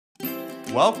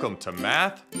Welcome to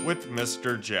Math with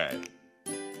Mr. J.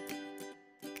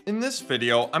 In this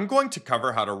video, I'm going to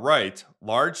cover how to write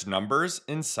large numbers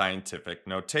in scientific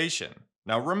notation.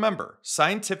 Now remember,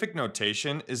 scientific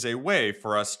notation is a way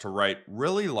for us to write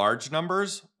really large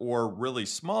numbers or really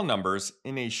small numbers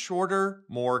in a shorter,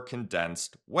 more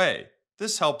condensed way.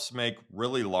 This helps make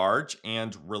really large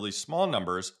and really small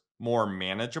numbers more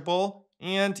manageable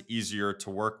and easier to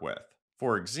work with.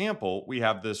 For example, we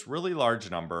have this really large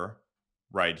number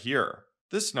right here.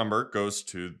 This number goes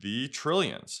to the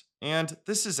trillions, and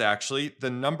this is actually the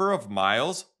number of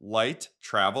miles light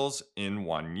travels in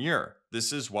 1 year.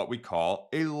 This is what we call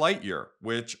a light year,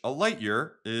 which a light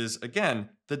year is,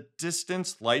 again, the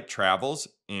distance light travels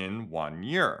in 1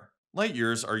 year. Light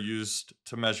years are used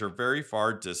to measure very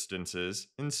far distances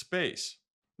in space.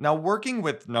 Now, working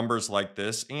with numbers like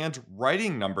this and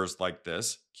writing numbers like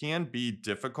this can be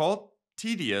difficult,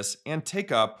 tedious, and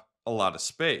take up a lot of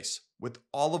space with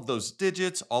all of those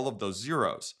digits, all of those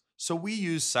zeros. So we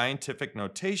use scientific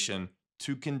notation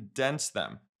to condense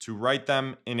them, to write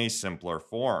them in a simpler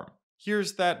form.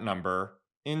 Here's that number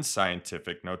in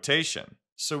scientific notation.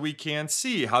 So we can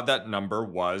see how that number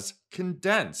was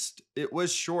condensed. It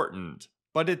was shortened,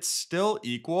 but it's still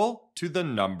equal to the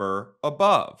number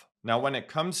above. Now, when it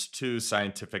comes to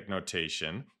scientific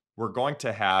notation, we're going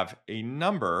to have a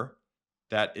number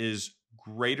that is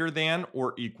greater than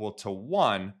or equal to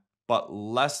 1, but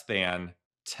less than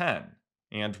 10.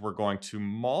 And we're going to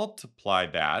multiply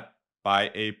that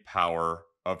by a power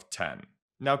of 10.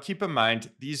 Now keep in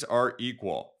mind, these are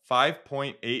equal.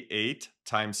 5.88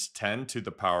 times 10 to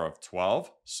the power of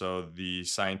 12. So the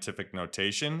scientific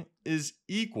notation is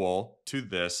equal to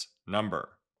this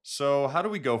number. So how do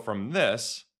we go from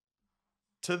this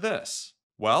to this?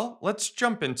 Well, let's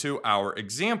jump into our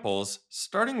examples,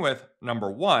 starting with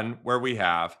number 1, where we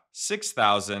have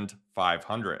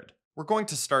 6,500. We're going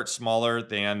to start smaller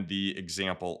than the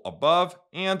example above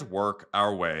and work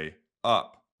our way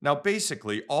up. Now,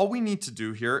 basically, all we need to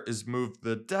do here is move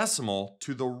the decimal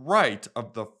to the right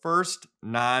of the first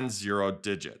non-zero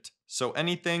digit. So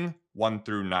anything 1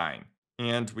 through 9.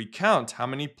 And we count how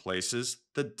many places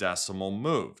the decimal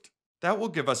moved. That will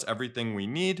give us everything we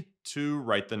need to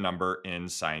write the number in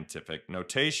scientific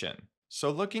notation.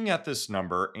 So looking at this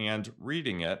number and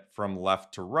reading it from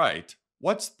left to right,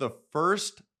 what's the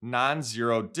first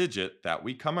non-zero digit that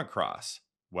we come across?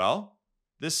 Well,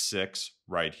 this 6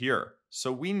 right here.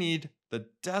 So we need the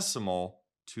decimal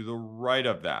to the right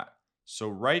of that. So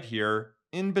right here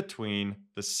in between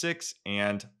the 6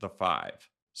 and the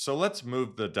 5. So let's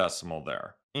move the decimal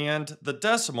there. And the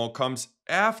decimal comes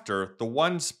after the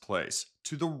ones place,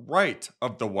 to the right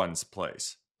of the ones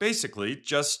place. Basically,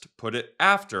 just put it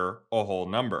after a whole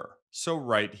number. So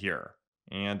right here.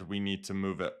 And we need to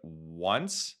move it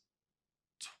once,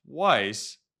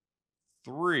 twice,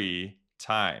 3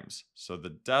 times. So the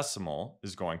decimal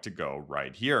is going to go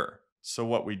right here. So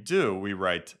what we do, we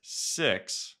write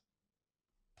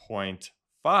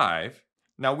 6.5.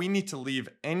 Now we need to leave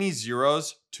any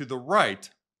zeros to the right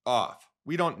off.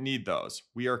 We don't need those.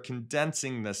 We are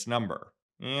condensing this number.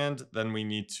 And then we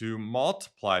need to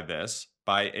multiply this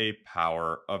by a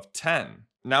power of 10.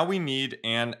 Now we need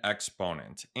an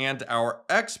exponent. And our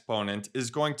exponent is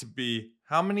going to be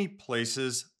how many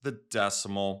places the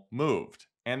decimal moved.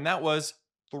 And that was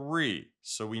 3.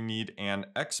 So we need an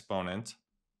exponent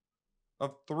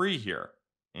of 3 here.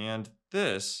 And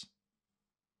this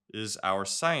is our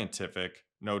scientific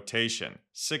notation.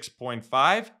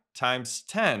 6.5 times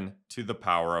 10 to the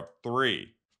power of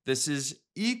 3. This is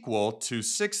equal to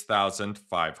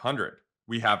 6,500.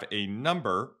 We have a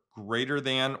number greater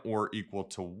than or equal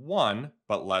to 1,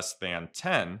 but less than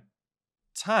 10,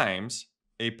 times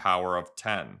a power of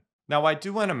 10. Now, I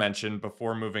do want to mention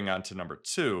before moving on to number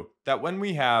 2, that when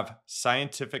we have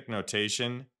scientific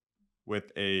notation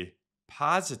with a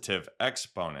positive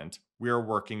exponent, we are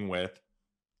working with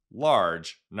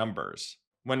large numbers.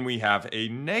 When we have a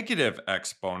negative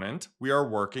exponent, we are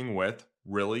working with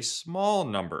really small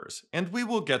numbers, and we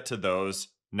will get to those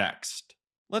next.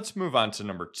 Let's move on to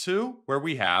number 2, where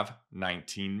we have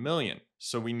 19 million.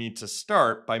 So we need to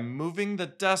start by moving the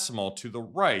decimal to the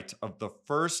right of the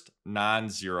first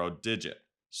non-zero digit.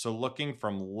 So looking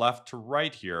from left to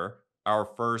right here, our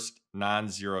first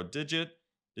non-zero digit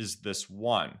is this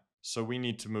 1. So we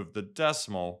need to move the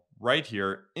decimal right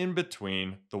here in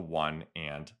between the 1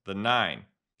 and the 9.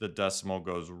 The decimal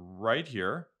goes right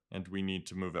here, and we need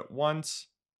to move it once,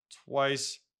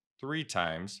 twice, 3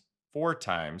 times, 4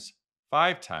 times,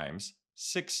 5 times,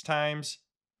 6 times,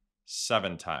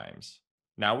 7 times.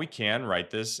 Now we can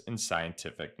write this in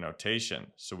scientific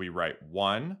notation. So we write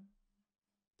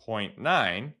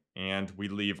 1.9 and we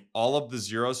leave all of the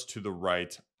zeros to the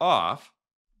right off,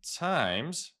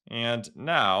 times, and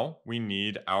now we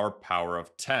need our power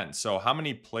of 10. So how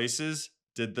many places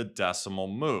did the decimal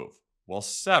move? Well,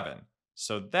 7.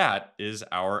 So that is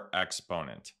our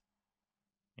exponent.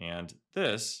 And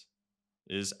this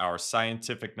is our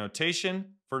scientific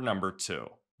notation for number 2.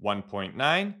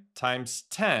 1.9 times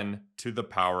 10 to the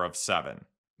power of 7.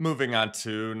 Moving on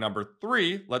to number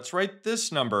 3, let's write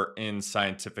this number in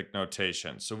scientific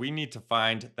notation. So we need to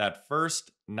find that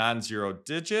first non-zero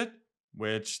digit,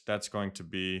 which that's going to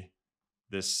be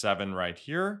this 7 right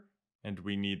here. And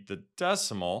we need the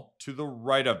decimal to the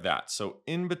right of that. So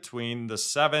in between the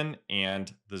 7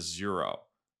 and the 0.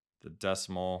 The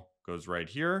decimal goes right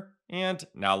here. And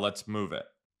now let's move it.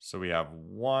 So we have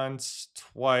once,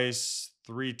 twice,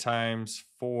 3 times,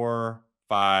 4,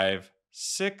 5,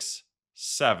 6,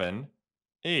 7,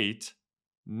 8,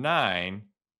 9,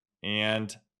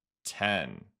 and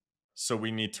 10. So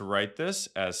we need to write this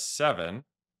as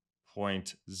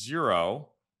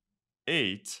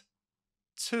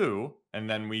 7.082, and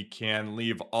then we can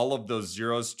leave all of those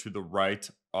zeros to the right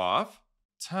off,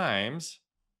 times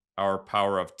our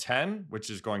power of 10,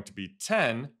 which is going to be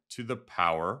 10 to the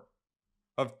power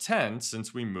of 10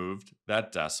 since we moved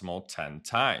that decimal 10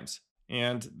 times.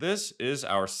 And this is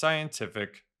our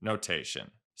scientific notation.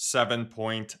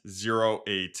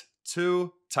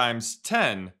 7.082 times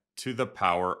 10 to the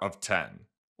power of 10.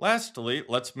 Lastly,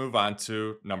 let's move on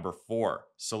to number 4.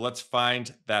 So let's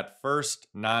find that first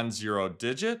non-zero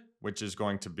digit, which is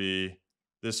going to be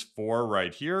this 4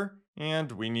 right here,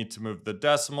 and we need to move the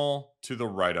decimal to the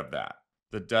right of that.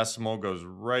 The decimal goes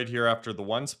right here after the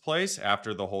ones place,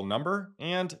 after the whole number,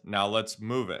 and now let's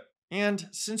move it. And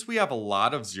since we have a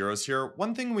lot of zeros here,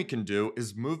 one thing we can do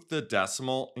is move the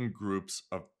decimal in groups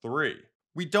of 3.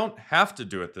 We don't have to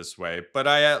do it this way, but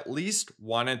I at least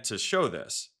wanted to show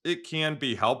this. It can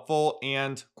be helpful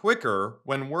and quicker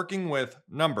when working with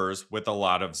numbers with a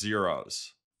lot of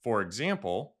zeros. For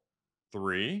example,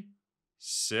 3,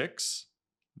 6,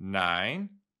 9,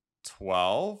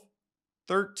 12,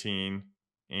 13,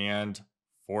 and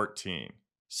 14.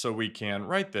 So we can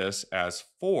write this as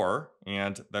 4,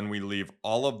 and then we leave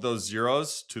all of those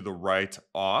zeros to the right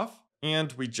off,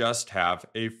 and we just have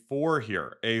a 4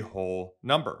 here, a whole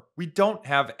number. We don't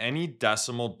have any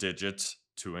decimal digits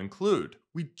to include.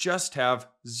 We just have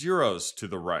zeros to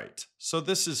the right, so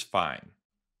this is fine.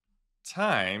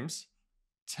 Times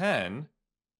 10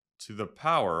 to the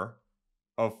power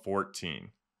of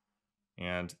 14.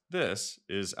 And this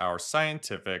is our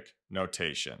scientific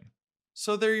notation.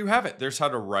 So there you have it. There's how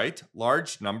to write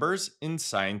large numbers in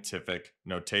scientific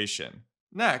notation.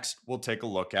 Next, we'll take a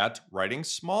look at writing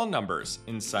small numbers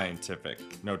in scientific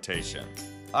notation.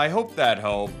 I hope that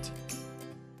helped.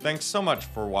 Thanks so much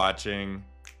for watching.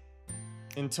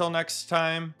 Until next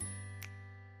time,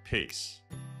 peace.